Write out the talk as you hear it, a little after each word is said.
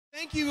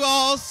Thank you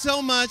all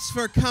so much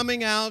for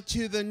coming out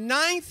to the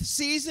 9th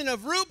season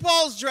of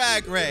RuPaul's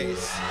Drag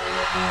Race.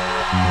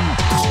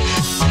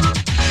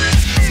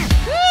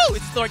 Woo!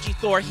 It's Thorgy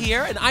Thor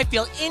here, and I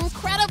feel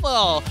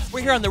incredible!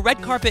 We're here on the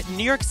red carpet in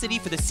New York City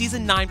for the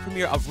season 9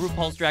 premiere of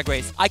RuPaul's Drag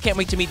Race. I can't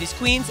wait to meet these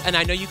queens, and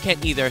I know you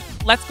can't either.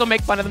 Let's go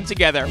make fun of them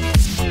together.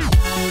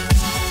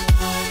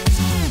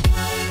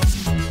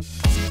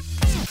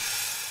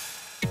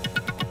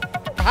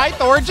 Hi,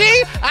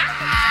 Thorgy!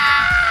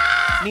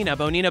 Nina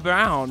Bonina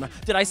Brown.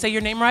 Did I say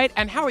your name right?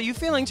 And how are you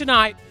feeling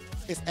tonight?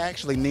 It's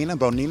actually Nina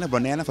Bonina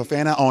Banana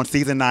Fafana on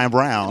season 9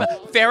 Brown.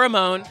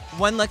 Pheromone.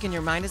 One look and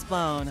your mind is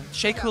blown.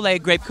 Shea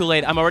Kool-Aid, grape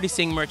Kool-Aid. I'm already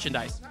seeing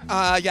merchandise.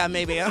 Yeah,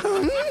 maybe.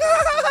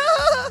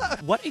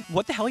 What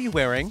the hell are you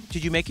wearing?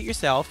 Did you make it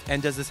yourself?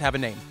 And does this have a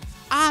name?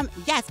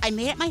 Yes, I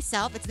made it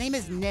myself. Its name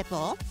is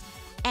Nipple,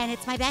 and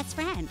it's my best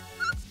friend.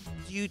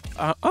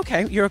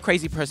 Okay, you're a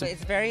crazy person.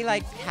 It's very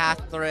like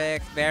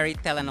Catholic, very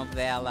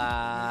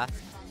telenovela.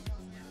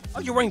 Oh,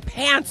 you're wearing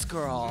pants,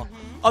 girl.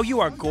 Oh, you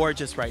are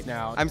gorgeous right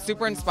now. I'm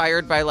super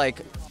inspired by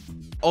like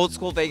old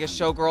school Vegas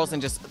showgirls and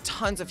just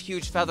tons of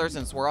huge feathers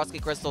and Swarovski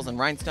crystals and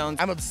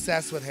rhinestones. I'm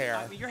obsessed with hair.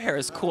 Your hair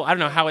is cool. I don't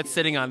know how it's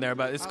sitting on there,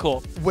 but it's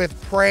cool.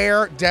 With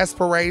prayer,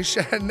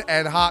 desperation,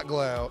 and hot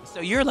glue.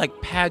 So you're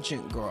like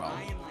pageant girl.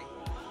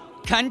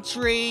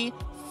 Country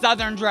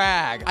Southern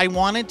drag. I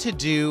wanted to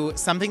do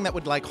something that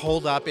would like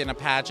hold up in a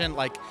pageant,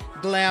 like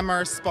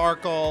glamour,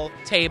 sparkle,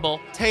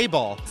 Table.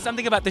 Something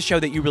Something about the show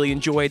that you really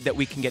enjoyed that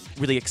we can get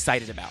really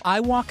excited about.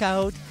 I walk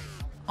out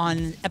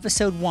on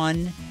episode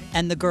 1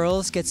 and the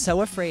girls get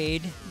so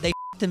afraid they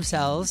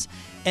themselves,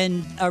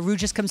 and Ru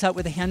just comes out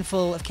with a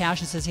handful of cash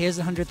and says, here's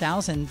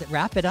 100,000,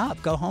 wrap it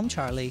up, go home,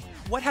 Charlie.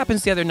 What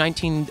happens the other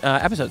 19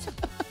 episodes?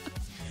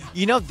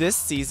 You know, this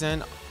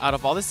season, out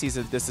of all the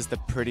seasons, this is the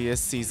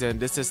prettiest season.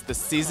 This is the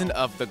season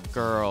of the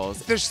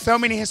girls. There's so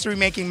many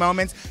history-making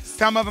moments.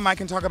 Some of them I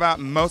can talk about,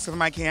 most of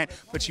them I can't,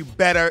 but you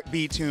better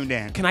be tuned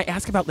in. Can I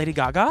ask about Lady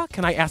Gaga?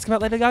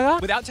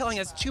 Without telling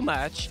us too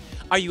much,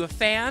 are you a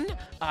fan?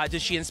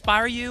 Does she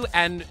inspire you?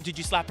 And did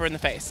you slap her in the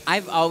face?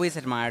 I've always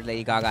admired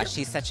Lady Gaga.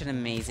 She's such an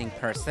amazing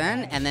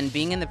person, and then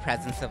being in the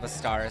presence of a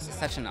star is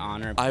such an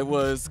honor. I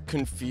was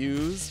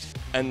confused,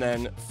 and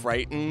then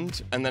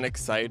frightened, and then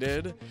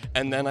excited,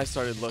 and then I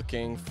started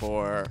looking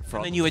for...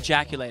 And then you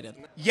ejaculated.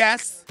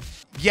 Yes,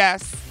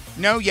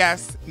 no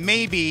yes,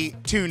 maybe,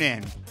 tune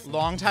in.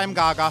 longtime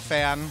Gaga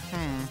fan.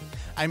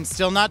 I'm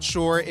still not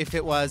sure if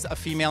it was a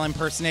female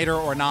impersonator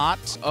or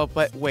not. Oh,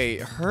 but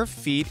wait, her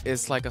feet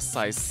is like a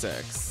size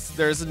 6.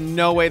 There's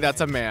no way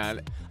that's a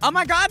man. Oh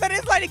my God, that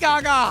is Lady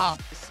Gaga!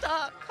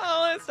 Stop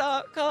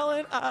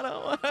calling, I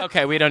don't want.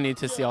 Okay, we don't need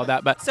to see all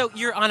that, but so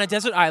you're on a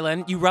desert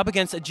island, you rub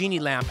against a genie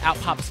lamp, out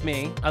pops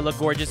me, I look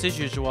gorgeous as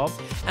usual,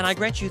 and I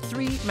grant you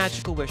 3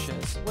 magical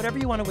wishes, whatever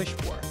you want to wish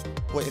for.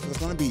 Well, if it was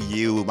going to be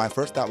you, my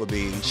first thought would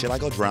be, should I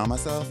go drown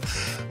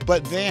myself?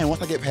 But then,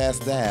 once I get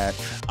past that,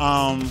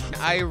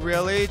 I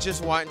really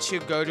just want to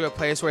go to a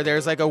place where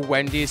there's like a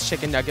Wendy's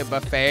chicken nugget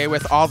buffet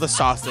with all the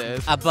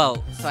sauces. A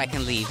boat, so I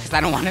can leave, because I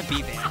don't want to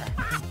be there.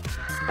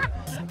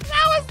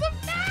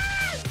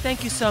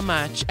 Thank you so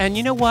much. And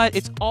you know what?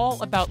 It's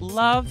all about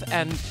love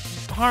and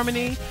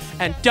harmony.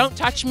 And don't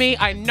touch me.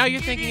 I know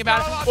you're thinking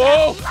about it.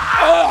 Oh!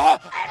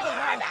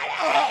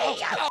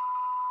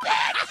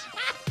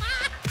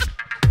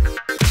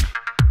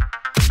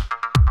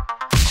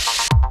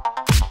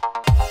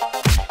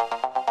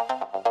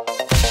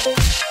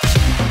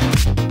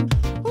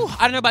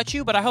 I don't know about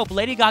you, but I hope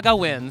Lady Gaga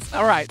wins.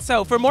 All right,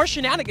 so for more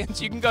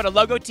shenanigans, you can go to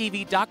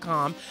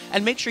logotv.com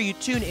and make sure you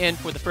tune in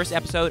for the first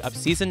episode of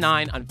Season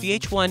 9 on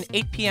VH1,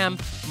 8 p.m.,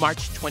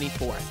 March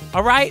 24th.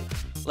 All right,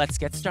 let's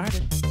get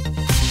started.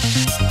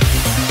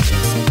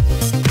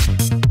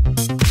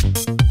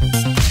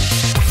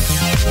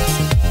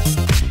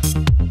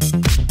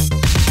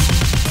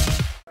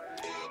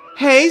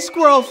 Hey,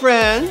 squirrel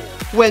friend.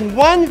 When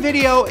one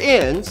video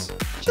ends,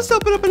 just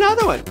open up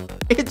another one.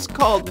 It's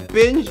called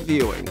binge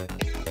viewing.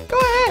 Go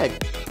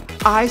ahead.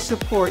 I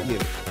support you.